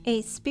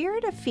A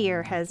spirit of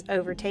fear has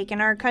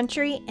overtaken our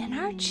country, and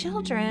our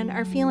children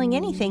are feeling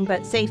anything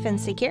but safe and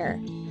secure.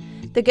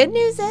 The good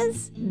news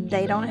is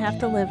they don't have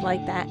to live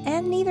like that,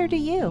 and neither do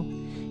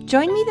you.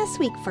 Join me this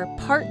week for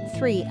part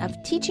 3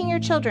 of teaching your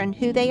children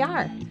who they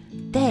are.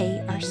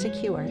 They are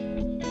secure.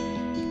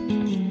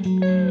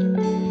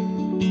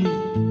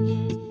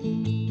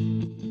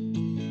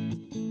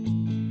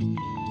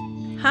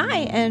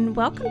 Hi, and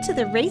welcome to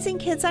the Raising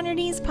Kids on Your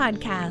Knees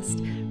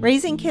podcast.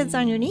 Raising Kids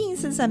on Your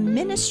Knees is a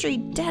ministry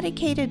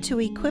dedicated to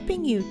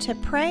equipping you to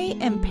pray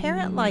and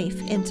parent life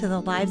into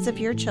the lives of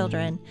your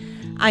children.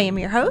 I am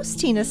your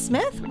host, Tina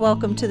Smith.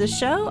 Welcome to the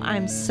show.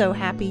 I'm so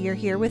happy you're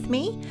here with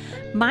me.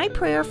 My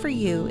prayer for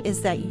you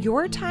is that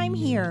your time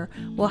here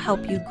will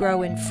help you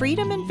grow in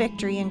freedom and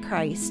victory in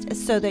Christ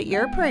so that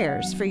your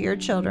prayers for your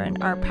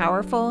children are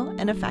powerful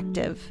and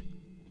effective.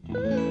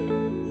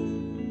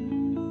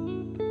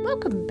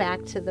 Welcome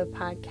back to the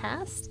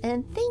podcast,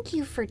 and thank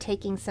you for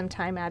taking some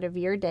time out of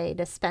your day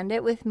to spend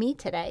it with me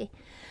today.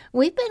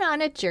 We've been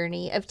on a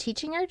journey of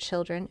teaching our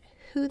children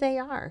who they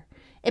are.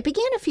 It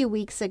began a few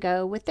weeks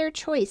ago with their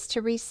choice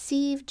to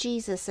receive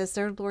Jesus as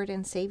their Lord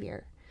and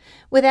Savior.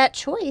 With that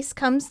choice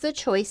comes the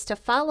choice to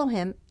follow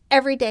Him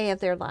every day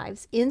of their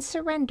lives in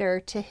surrender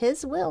to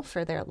His will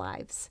for their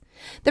lives.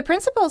 The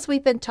principles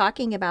we've been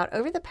talking about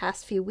over the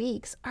past few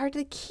weeks are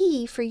the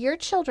key for your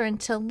children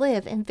to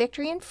live in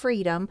victory and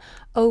freedom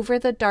over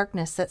the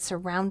darkness that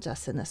surrounds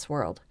us in this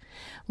world.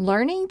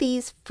 Learning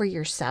these for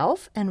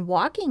yourself and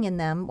walking in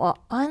them will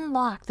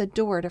unlock the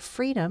door to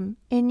freedom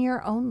in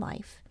your own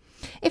life.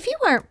 If you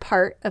aren't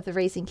part of the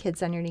Raising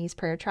Kids on Your Knees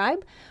prayer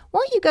tribe,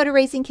 won't you go to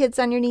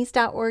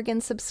raisingkidsonyourknees.org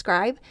and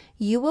subscribe?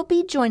 You will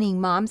be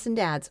joining moms and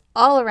dads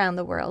all around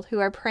the world who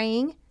are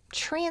praying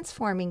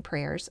transforming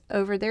prayers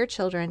over their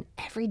children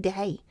every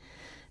day.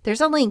 There's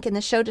a link in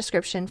the show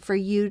description for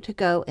you to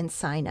go and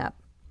sign up.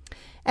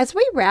 As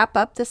we wrap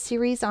up the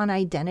series on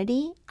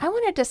identity, I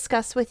want to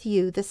discuss with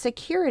you the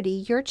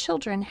security your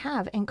children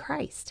have in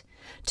Christ.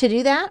 To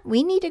do that,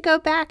 we need to go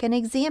back and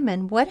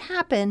examine what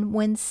happened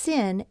when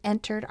sin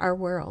entered our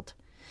world.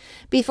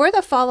 Before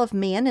the fall of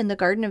man in the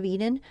Garden of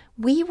Eden,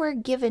 we were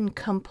given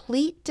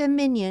complete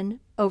dominion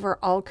over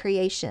all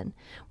creation.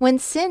 When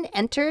sin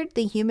entered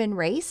the human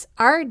race,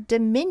 our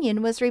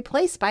dominion was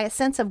replaced by a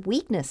sense of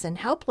weakness and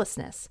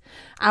helplessness.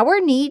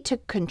 Our need to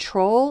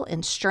control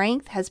and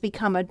strength has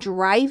become a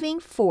driving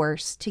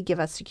force to give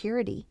us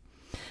security.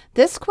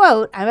 This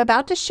quote I'm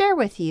about to share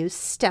with you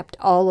stepped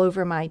all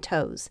over my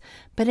toes,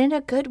 but in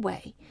a good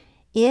way.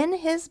 In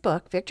his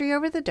book, Victory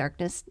Over the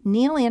Darkness,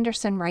 Neil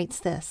Anderson writes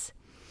this: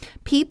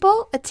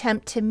 people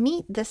attempt to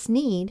meet this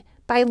need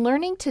by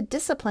learning to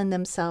discipline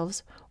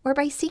themselves or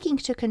by seeking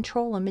to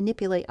control and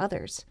manipulate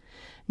others.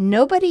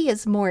 Nobody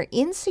is more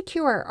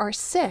insecure or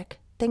sick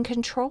than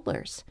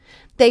controllers.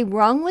 They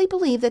wrongly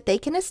believe that they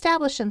can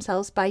establish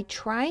themselves by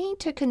trying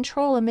to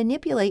control and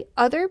manipulate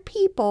other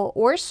people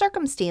or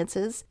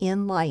circumstances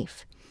in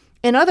life.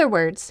 In other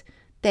words,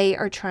 they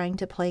are trying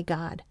to play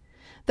God.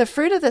 The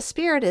fruit of the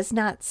Spirit is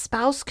not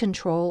spouse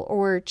control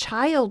or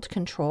child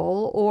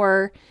control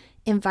or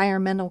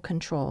environmental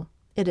control.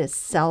 It is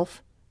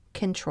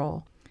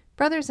self-control.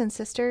 Brothers and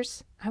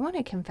sisters, I want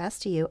to confess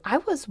to you, I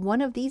was one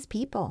of these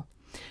people.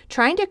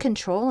 Trying to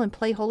control and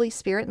play Holy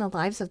Spirit in the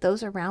lives of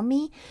those around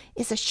me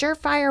is a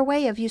surefire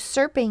way of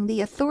usurping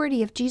the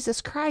authority of Jesus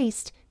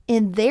Christ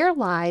in their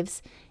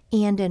lives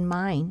and in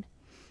mine.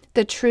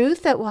 The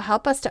truth that will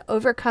help us to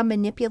overcome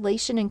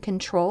manipulation and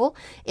control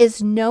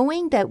is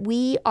knowing that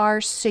we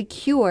are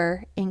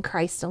secure in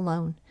Christ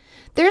alone.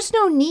 There's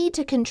no need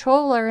to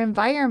control our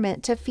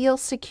environment to feel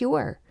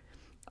secure.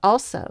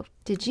 Also,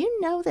 did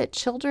you know that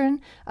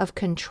children of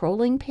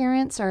controlling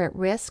parents are at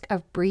risk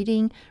of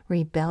breeding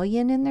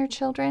rebellion in their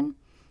children?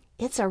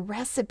 It's a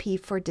recipe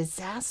for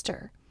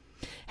disaster.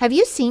 Have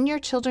you seen your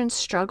children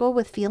struggle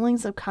with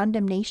feelings of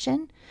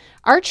condemnation?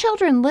 Our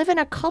children live in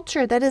a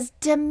culture that is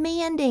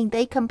demanding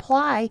they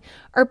comply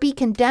or be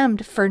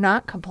condemned for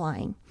not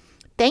complying.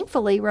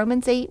 Thankfully,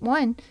 Romans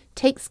 8:1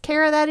 takes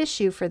care of that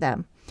issue for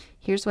them.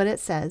 Here's what it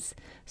says: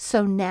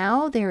 so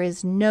now there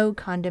is no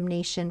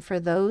condemnation for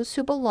those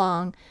who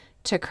belong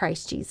to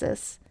Christ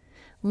Jesus.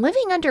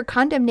 Living under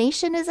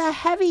condemnation is a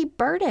heavy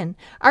burden.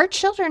 Our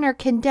children are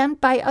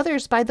condemned by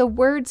others by the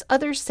words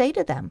others say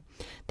to them.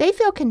 They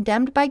feel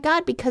condemned by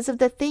God because of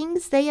the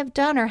things they have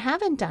done or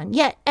haven't done.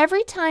 Yet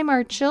every time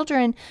our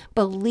children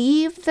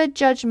believe the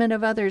judgment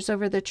of others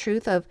over the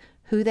truth of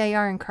who they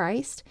are in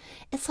Christ,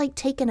 it's like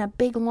taking a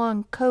big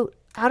long coat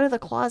out of the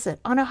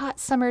closet on a hot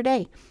summer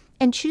day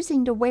and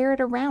choosing to wear it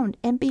around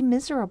and be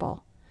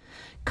miserable.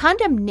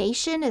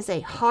 Condemnation is a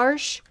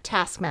harsh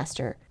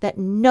taskmaster that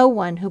no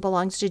one who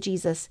belongs to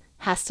Jesus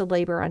has to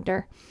labor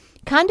under.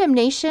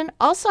 Condemnation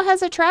also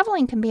has a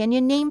traveling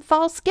companion named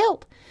false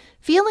guilt.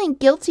 Feeling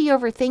guilty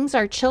over things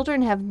our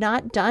children have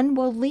not done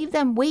will leave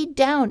them weighed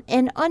down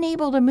and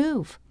unable to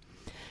move.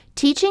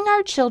 Teaching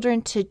our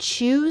children to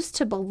choose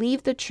to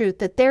believe the truth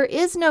that there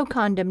is no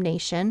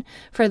condemnation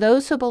for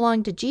those who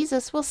belong to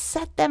Jesus will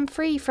set them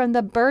free from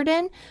the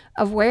burden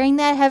of wearing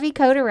that heavy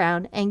coat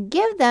around and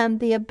give them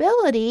the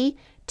ability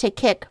to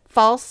kick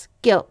false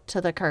guilt to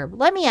the curb.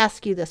 Let me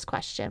ask you this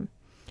question.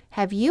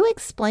 Have you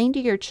explained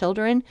to your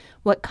children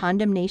what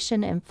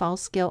condemnation and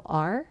false guilt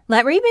are?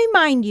 Let me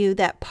remind you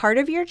that part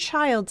of your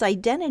child's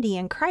identity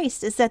in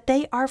Christ is that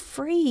they are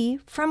free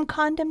from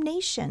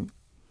condemnation.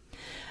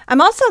 I'm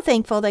also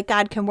thankful that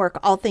God can work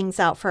all things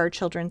out for our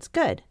children's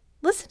good.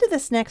 Listen to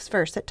this next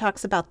verse that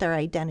talks about their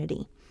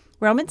identity.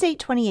 Romans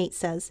 8:28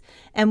 says,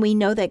 "And we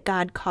know that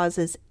God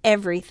causes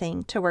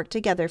everything to work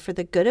together for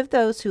the good of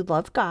those who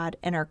love God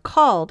and are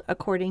called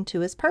according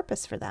to his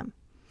purpose for them."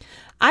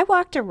 I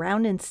walked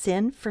around in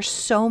sin for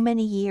so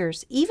many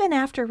years, even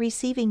after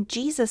receiving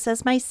Jesus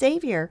as my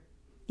Savior.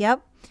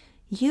 Yep,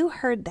 you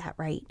heard that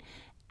right.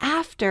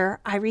 After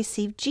I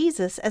received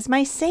Jesus as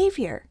my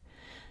Savior.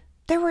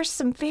 There were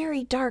some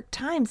very dark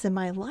times in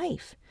my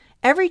life.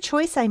 Every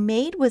choice I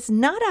made was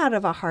not out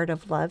of a heart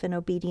of love and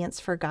obedience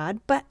for God,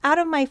 but out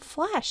of my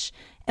flesh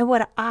and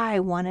what I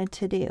wanted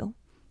to do.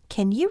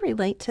 Can you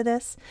relate to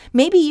this?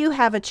 Maybe you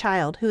have a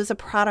child who is a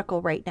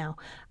prodigal right now.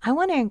 I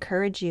want to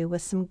encourage you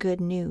with some good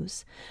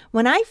news.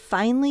 When I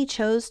finally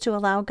chose to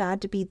allow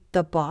God to be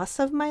the boss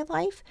of my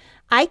life,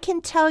 I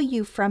can tell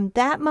you from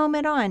that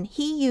moment on,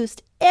 he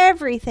used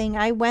everything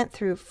I went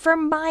through for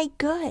my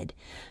good.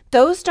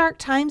 Those dark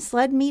times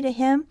led me to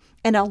him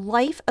and a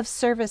life of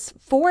service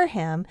for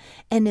him,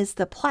 and is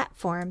the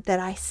platform that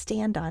I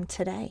stand on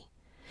today.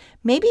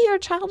 Maybe your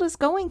child is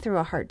going through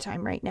a hard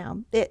time right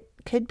now. It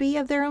could be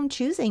of their own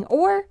choosing,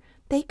 or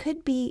they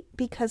could be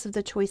because of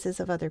the choices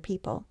of other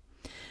people.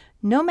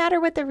 No matter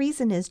what the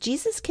reason is,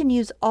 Jesus can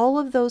use all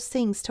of those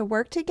things to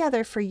work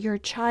together for your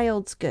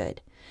child's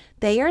good.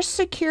 They are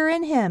secure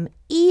in him,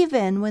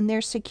 even when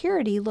their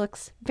security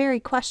looks very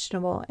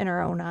questionable in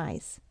our own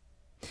eyes.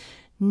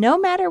 No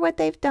matter what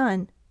they've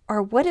done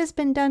or what has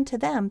been done to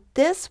them,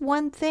 this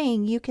one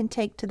thing you can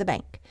take to the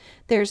bank.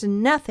 There's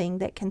nothing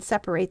that can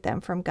separate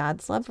them from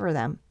God's love for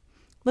them.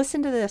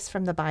 Listen to this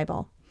from the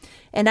Bible.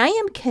 "And I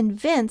am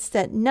convinced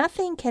that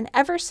nothing can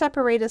ever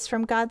separate us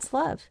from God's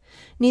love.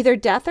 Neither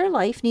death or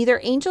life, neither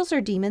angels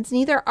or demons,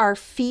 neither our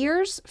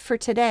fears for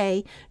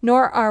today,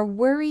 nor our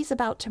worries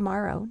about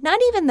tomorrow. Not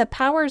even the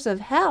powers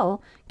of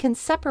hell can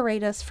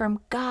separate us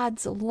from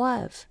God's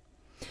love."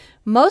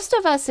 Most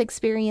of us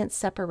experience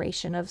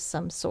separation of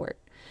some sort.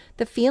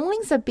 The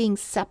feelings of being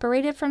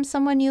separated from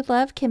someone you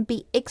love can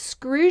be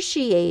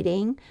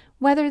excruciating,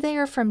 whether they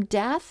are from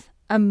death,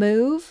 a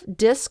move,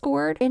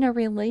 discord in a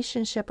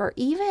relationship, or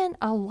even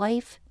a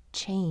life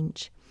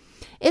change.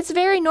 It's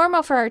very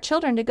normal for our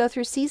children to go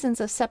through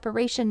seasons of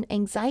separation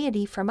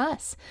anxiety from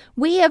us.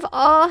 We have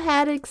all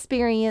had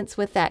experience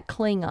with that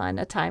Klingon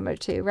a time or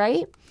two,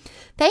 right?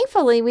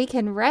 Thankfully, we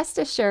can rest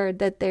assured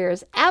that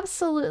there's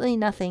absolutely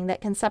nothing that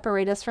can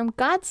separate us from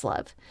God's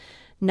love.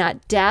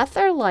 Not death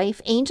or life,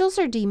 angels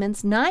or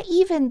demons, not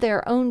even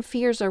their own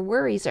fears or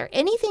worries or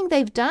anything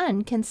they've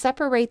done can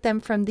separate them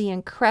from the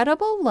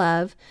incredible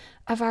love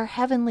of our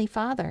Heavenly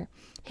Father.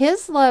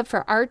 His love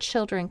for our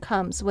children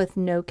comes with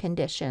no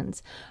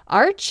conditions.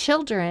 Our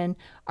children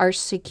are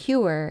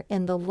secure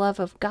in the love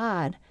of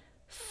God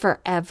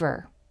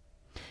forever.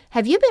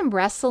 Have you been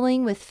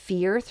wrestling with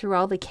fear through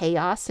all the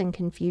chaos and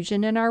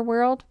confusion in our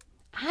world?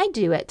 I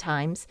do at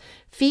times.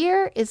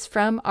 Fear is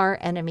from our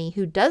enemy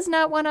who does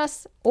not want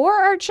us or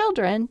our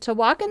children to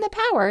walk in the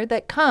power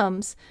that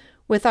comes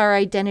with our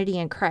identity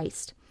in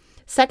Christ.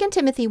 2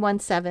 Timothy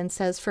 1:7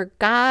 says, "For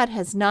God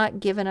has not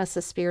given us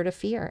a spirit of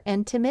fear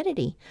and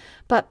timidity,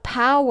 but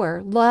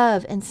power,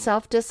 love, and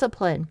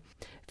self-discipline."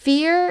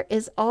 Fear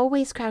is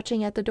always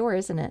crouching at the door,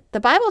 isn't it? The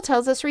Bible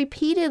tells us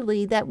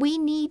repeatedly that we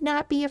need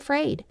not be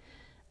afraid.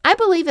 I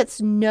believe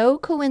it's no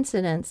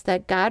coincidence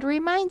that God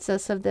reminds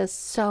us of this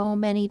so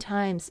many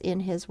times in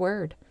his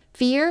word.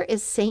 Fear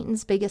is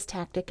Satan's biggest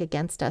tactic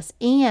against us,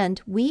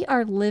 and we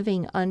are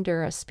living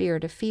under a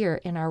spirit of fear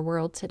in our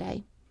world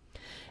today.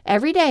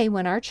 Every day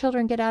when our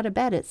children get out of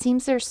bed, it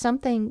seems there's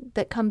something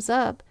that comes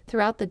up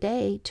throughout the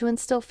day to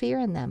instill fear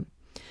in them.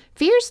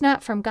 Fear's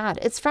not from God,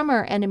 it's from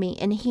our enemy,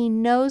 and he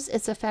knows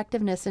its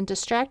effectiveness in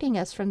distracting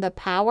us from the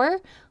power,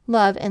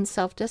 love, and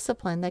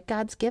self-discipline that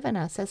God's given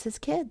us as his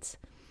kids.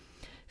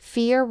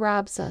 Fear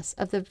robs us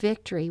of the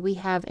victory we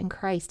have in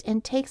Christ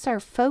and takes our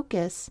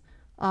focus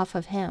off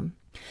of him.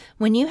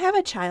 When you have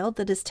a child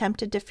that is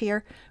tempted to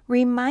fear,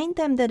 remind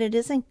them that it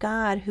isn't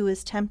God who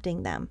is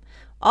tempting them.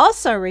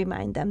 Also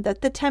remind them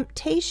that the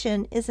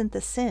temptation isn't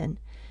the sin.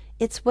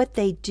 It's what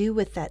they do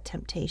with that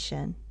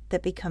temptation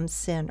that becomes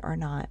sin or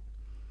not.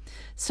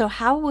 So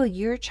how will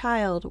your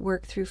child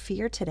work through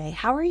fear today?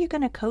 How are you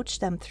going to coach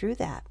them through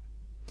that?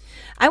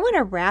 I want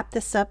to wrap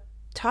this up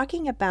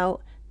talking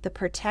about the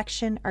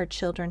protection our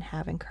children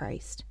have in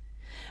Christ.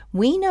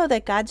 We know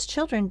that God's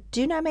children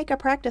do not make a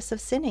practice of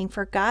sinning,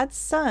 for God's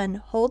Son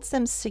holds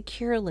them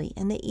securely,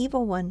 and the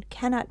evil one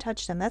cannot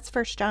touch them. That's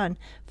 1 John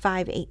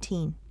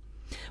 5:18.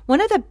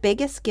 One of the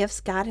biggest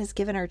gifts God has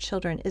given our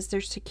children is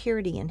their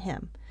security in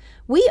Him.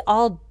 We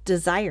all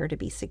desire to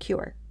be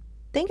secure.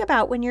 Think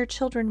about when your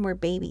children were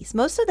babies.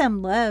 Most of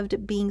them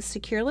loved being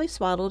securely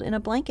swaddled in a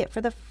blanket for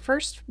the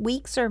first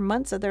weeks or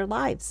months of their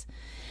lives.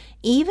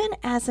 Even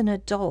as an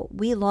adult,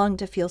 we long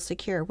to feel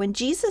secure. When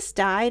Jesus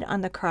died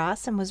on the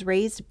cross and was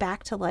raised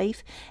back to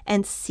life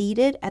and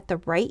seated at the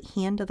right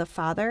hand of the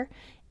Father,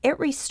 it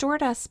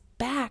restored us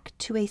back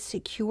to a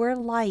secure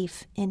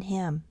life in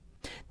Him.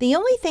 The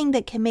only thing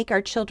that can make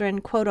our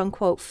children, quote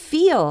unquote,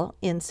 feel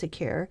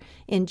insecure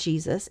in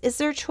Jesus is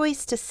their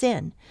choice to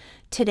sin.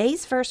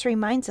 Today's verse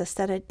reminds us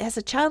that as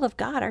a child of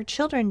God, our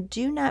children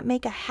do not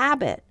make a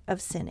habit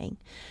of sinning.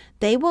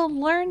 They will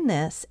learn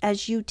this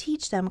as you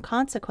teach them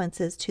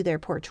consequences to their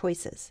poor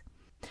choices.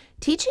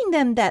 Teaching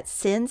them that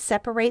sin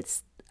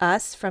separates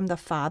us from the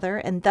Father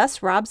and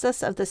thus robs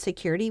us of the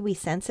security we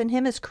sense in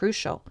Him is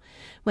crucial.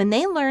 When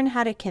they learn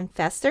how to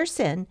confess their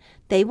sin,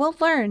 they will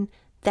learn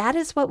that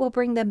is what will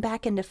bring them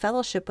back into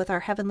fellowship with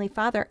our Heavenly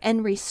Father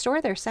and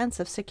restore their sense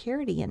of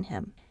security in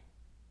Him.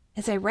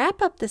 As I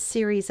wrap up this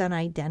series on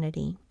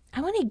identity,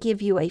 I want to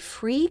give you a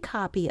free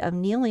copy of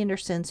Neil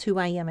Anderson's Who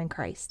I Am in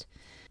Christ.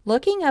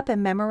 Looking up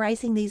and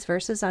memorizing these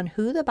verses on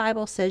who the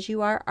Bible says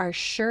you are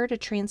sure to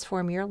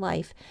transform your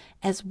life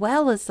as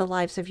well as the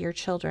lives of your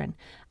children.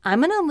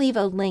 I'm going to leave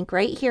a link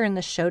right here in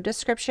the show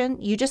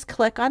description. You just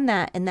click on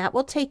that and that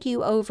will take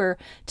you over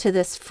to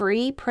this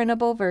free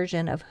printable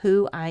version of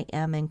Who I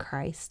Am in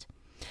Christ.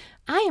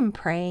 I am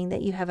praying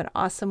that you have an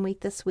awesome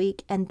week this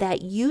week and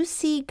that you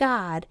see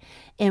God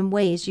in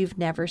ways you've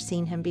never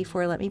seen Him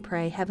before. Let me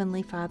pray.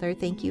 Heavenly Father,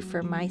 thank you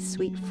for my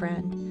sweet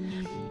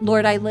friend.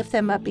 Lord, I lift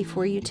them up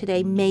before you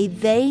today. May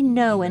they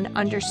know and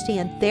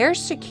understand their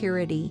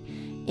security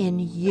in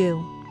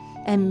you,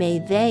 and may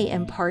they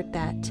impart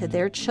that to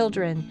their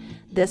children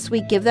this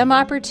week. Give them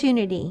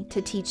opportunity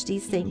to teach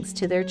these things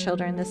to their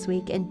children this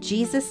week. In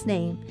Jesus'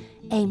 name,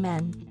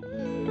 amen.